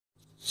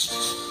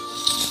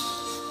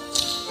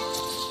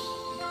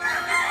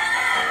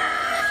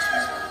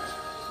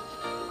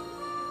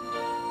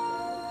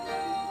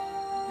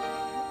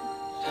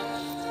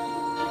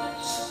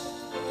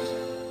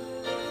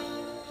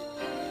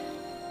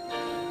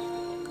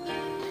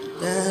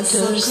There's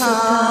a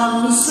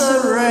calm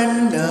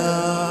surrender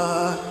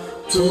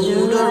to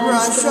the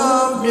rush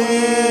of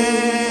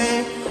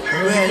day,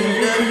 when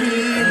the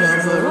heat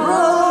of a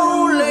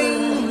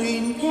rolling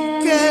wind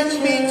can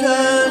be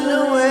turned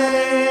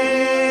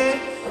away.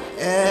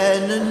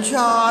 An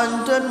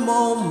enchanted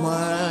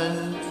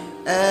moment,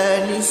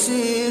 and it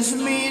sees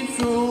me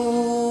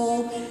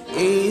through,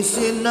 is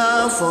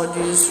enough for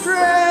this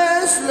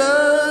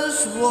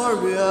restless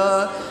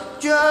warrior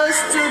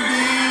just to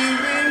be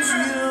with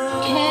you.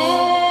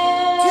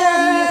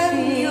 Can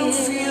you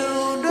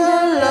feel the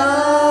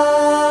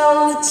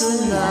love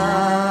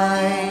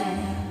tonight?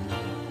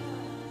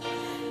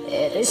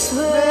 It is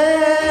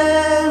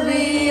where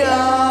we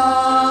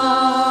are.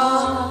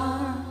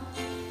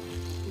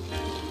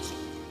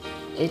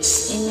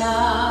 It's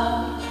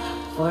enough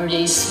for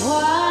this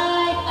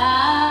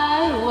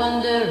wide-eyed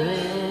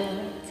wanderer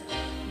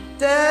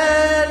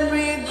that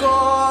we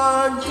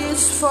got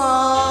this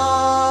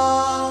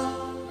far.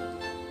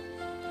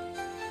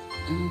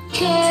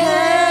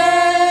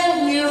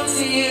 Can you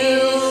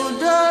feel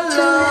the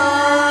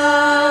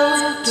love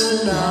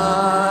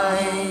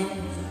tonight?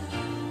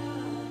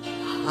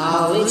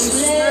 How it's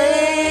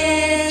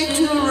laid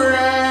to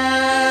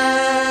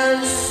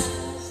rest.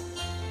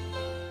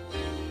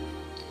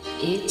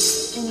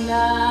 It's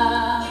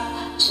enough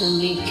to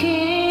be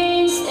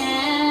kings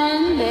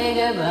and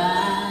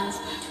vagabonds,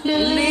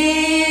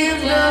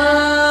 Believe the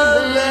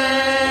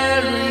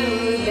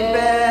very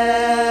best.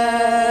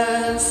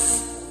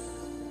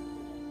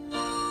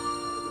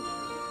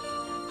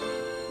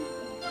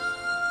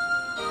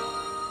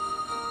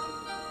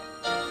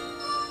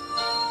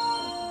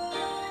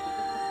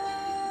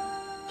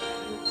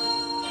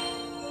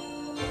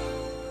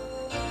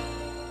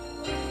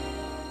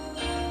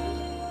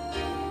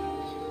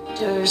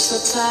 There's a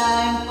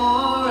time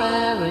for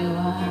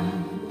everyone,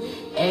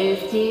 if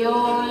they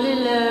only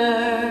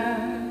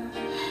learn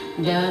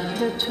that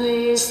the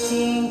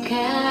twisting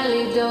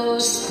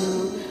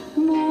kaleidoscope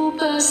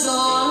moves us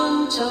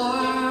all in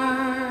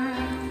turn.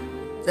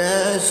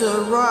 There's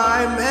a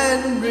rhyme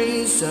and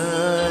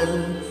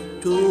reason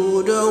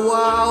to the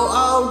wild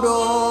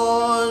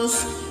outdoors,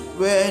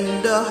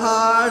 when the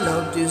heart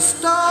of this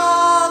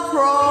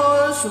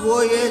star-crossed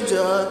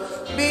voyager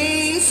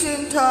beats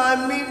in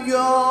time with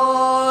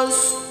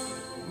yours.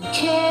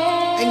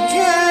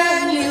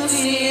 Can you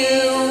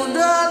feel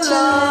the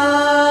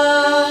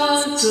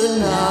love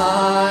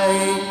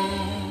tonight?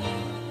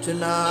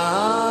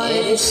 Tonight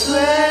It's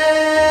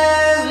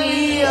where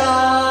we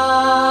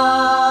are.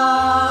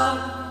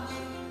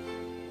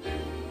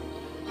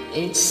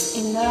 It's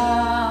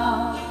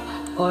enough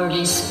for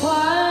this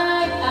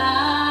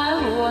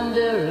wide-eyed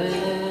wanderer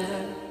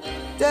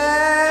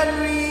that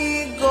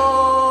we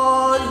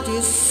got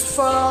this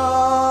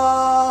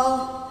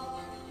far.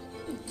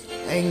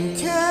 And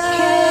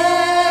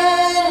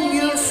can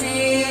you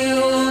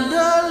feel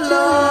the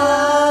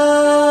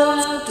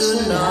love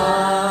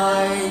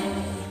tonight?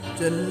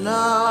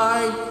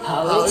 Tonight,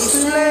 how it's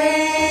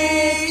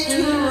laid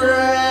to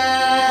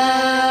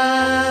rest.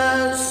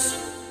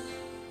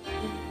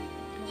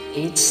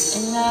 It's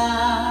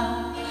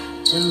enough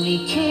to be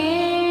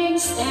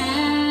kings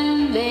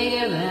and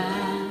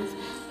vagabonds,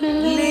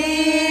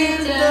 Believe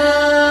the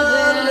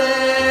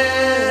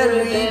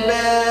very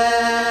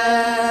best.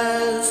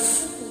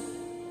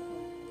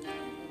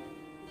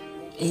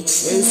 It's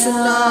It's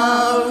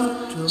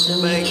enough to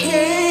make